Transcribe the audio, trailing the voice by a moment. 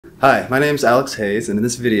Hi, my name is Alex Hayes, and in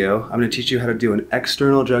this video, I'm going to teach you how to do an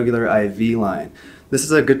external jugular IV line. This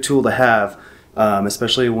is a good tool to have,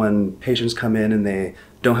 especially when patients come in and they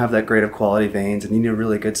don't have that great of quality veins and you need a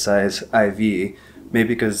really good size IV, maybe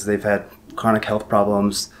because they've had chronic health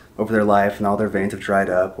problems over their life and all their veins have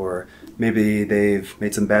dried up, or maybe they've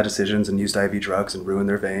made some bad decisions and used IV drugs and ruined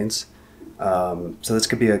their veins. So this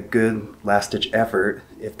could be a good last-ditch effort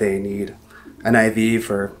if they need an IV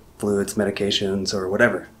for fluids, medications, or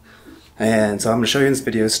whatever. And so I'm going to show you in this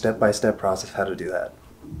video step-by-step process how to do that.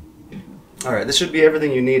 Alright, this should be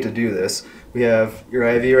everything you need to do this. We have your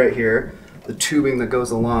IV right here, the tubing that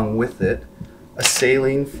goes along with it, a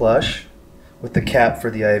saline flush with the cap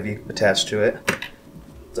for the IV attached to it,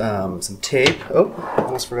 some tape. Oh,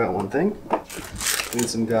 almost forgot one thing. We need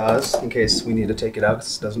some gauze in case we need to take it out because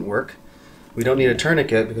this doesn't work. We don't need a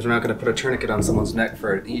tourniquet because we're not going to put a tourniquet on someone's neck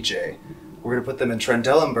for an EJ. We're going to put them in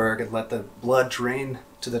Trendelenburg and let the blood drain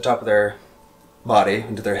to the top of their body,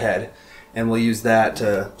 into their head, and we'll use that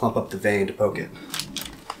to plump up the vein to poke it.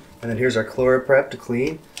 And then here's our ChloroPrep to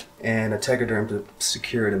clean, and a Tegaderm to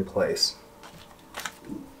secure it in place.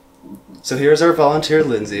 So here's our volunteer,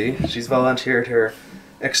 Lindsay. She's volunteered her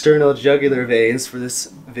external jugular veins for this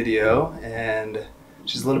video, and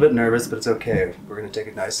she's a little bit nervous, but it's okay. We're going to take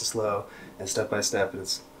it nice and slow, and step by step, and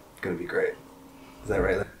it's going to be great. Is that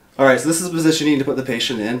right? Alright, so this is the position you need to put the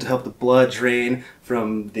patient in to help the blood drain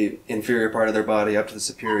from the inferior part of their body up to the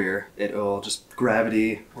superior.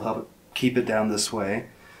 Gravity will help keep it down this way.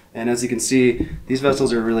 And as you can see, these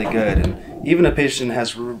vessels are really good. And even a patient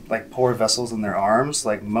has like poor vessels in their arms,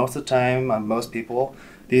 like most of the time on most people,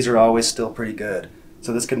 these are always still pretty good.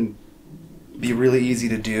 So this can be really easy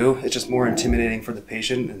to do. It's just more intimidating for the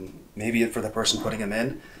patient and maybe for the person putting them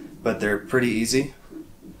in, but they're pretty easy.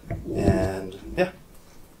 And yeah.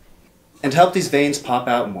 And to help these veins pop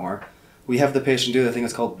out more, we have the patient do the thing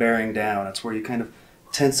that's called bearing down. It's where you kind of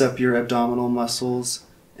tense up your abdominal muscles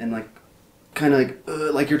and like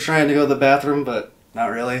you're trying to go to the bathroom, but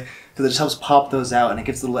not really, because it just helps pop those out and it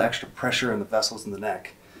gives a little extra pressure in the vessels in the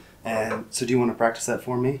neck. And so do you want to practice that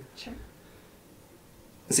for me? Sure.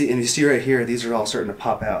 And you see right here, these are all starting to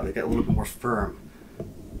pop out. They get a little bit more firm,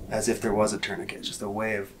 as if there was a tourniquet. It's just a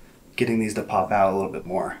way of getting these to pop out a little bit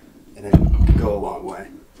more, and it can go a long way.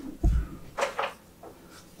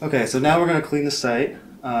 Okay, so now we're going to clean the site.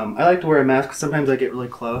 I like to wear a mask because sometimes I get really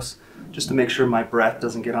close, just to make sure my breath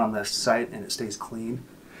doesn't get on this site and it stays clean.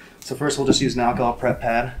 So first we'll just use an alcohol prep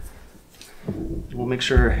pad. We'll make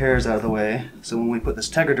sure her hair is out of the way, so when we put this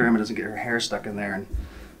Tegaderm, it doesn't get her hair stuck in there and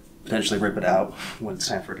potentially rip it out when it's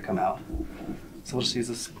time for it to come out. So we'll just use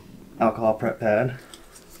this alcohol prep pad.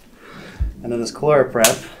 And then this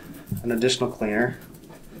ChloroPrep, an additional cleaner.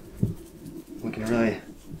 We can really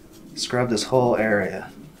scrub this whole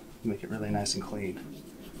area, make it really nice and clean.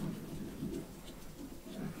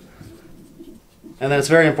 And then it's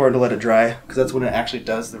very important to let it dry, because that's when it actually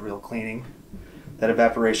does the real cleaning. That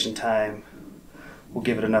evaporation time will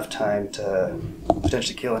give it enough time to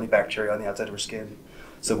potentially kill any bacteria on the outside of her skin,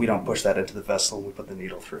 so we don't push that into the vessel when we put the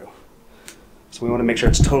needle through. So we want to make sure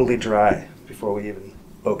it's totally dry before we even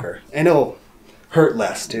poke her. And it'll hurt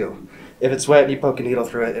less too. If it's wet and you poke a needle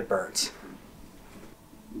through it, it burns.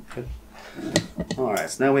 Good. Alright,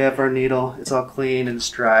 so now we have our needle. It's all clean and it's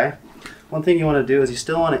dry. One thing you want to do is you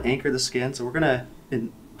still want to anchor the skin, so we're going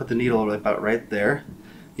to put the needle about right there.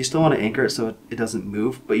 You still want to anchor it so it doesn't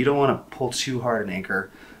move, but you don't want to pull too hard an anchor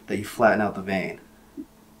that you flatten out the vein.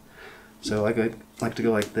 So I like to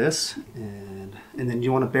go like this, and then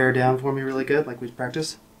you want to bear down for me really good, like we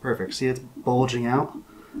practiced. Perfect. See, it's bulging out,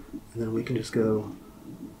 and then we can just go.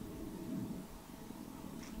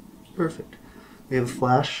 Perfect. We have a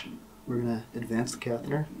flash. We're going to advance the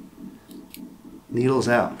catheter. Needle's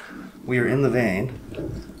out. We are in the vein.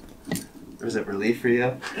 Was it relief for you?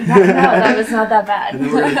 No, that was not that bad. And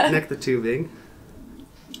then we're going to connect the tubing.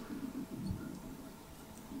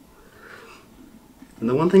 And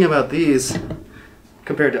the one thing about these,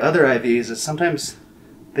 compared to other IVs, is sometimes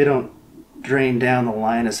they don't drain down the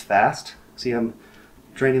line as fast. See, I'm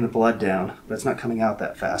draining the blood down, but it's not coming out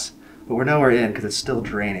that fast. But we're nowhere in because it's still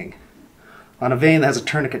draining. On a vein that has a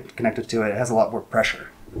tourniquet connected to it, it has a lot more pressure.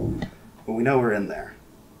 But we know we're in there.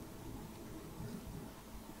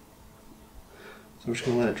 So we're just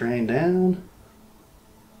going to let it drain down.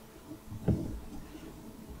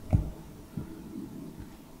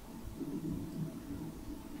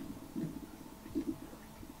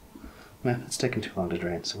 It's taking too long to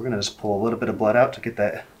drain, so we're going to just pull a little bit of blood out to get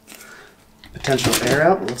that potential air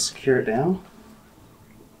out. Let's secure it down.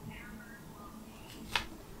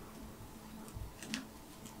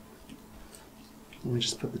 Let me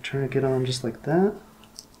just put the tourniquet on just like that.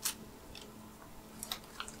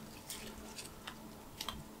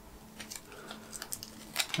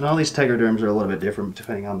 And all these Tegaderms are a little bit different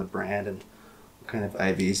depending on the brand and what kind of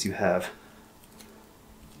IVs you have.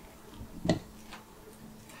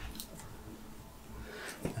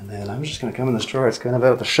 And then I'm just going to come in this drawer. It's kind of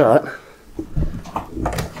out of the shot.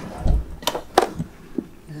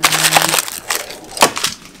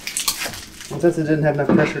 And since it didn't have enough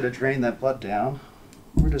pressure to drain that blood down,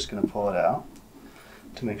 we're just going to pull it out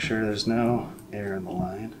to make sure there's no air in the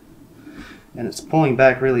line. And it's pulling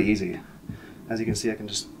back really easy. As you can see, I can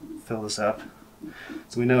just fill this up.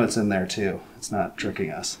 So we know it's in there too. It's not tricking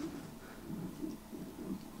us.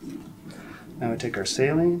 Now we take our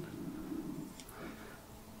saline.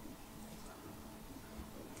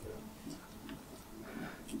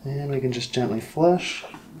 And we can just gently flush.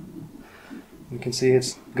 You can see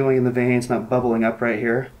it's going in the vein, it's not bubbling up right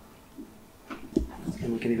here.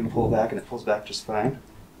 And we can even pull back and it pulls back just fine.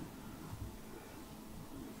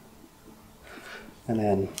 And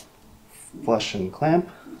then flush and clamp.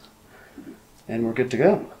 And we're good to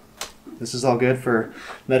go. This is all good for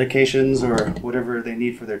medications or whatever they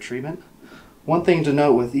need for their treatment. One thing to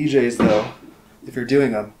note with EJs though, if you're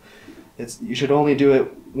doing them, you should only do it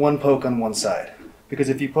one poke on one side. Because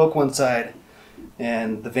if you poke one side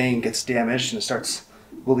and the vein gets damaged and it starts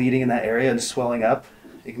bleeding in that area and swelling up,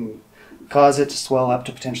 it can cause it to swell up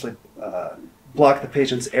to potentially block the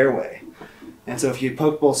patient's airway. And so if you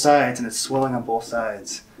poke both sides and it's swelling on both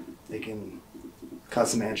sides, they can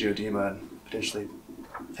cause some angioedema and potentially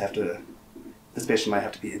this patient might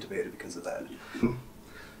have to be intubated because of that.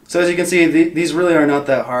 So as you can see, these really are not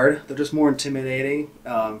that hard. They're just more intimidating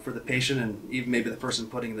for the patient and even maybe the person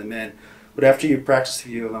putting them in. But after you practice a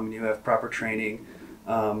few of them and you have proper training,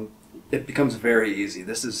 it becomes very easy.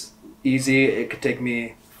 This is easy. It could take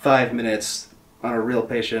me 5 minutes on a real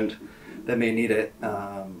patient that may need it.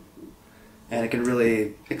 And it can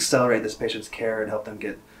really accelerate this patient's care and help them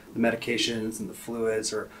get the medications and the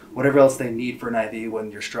fluids or whatever else they need for an IV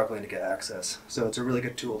when you're struggling to get access. So it's a really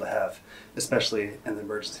good tool to have, especially in the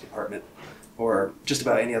emergency department or just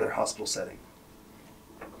about any other hospital setting.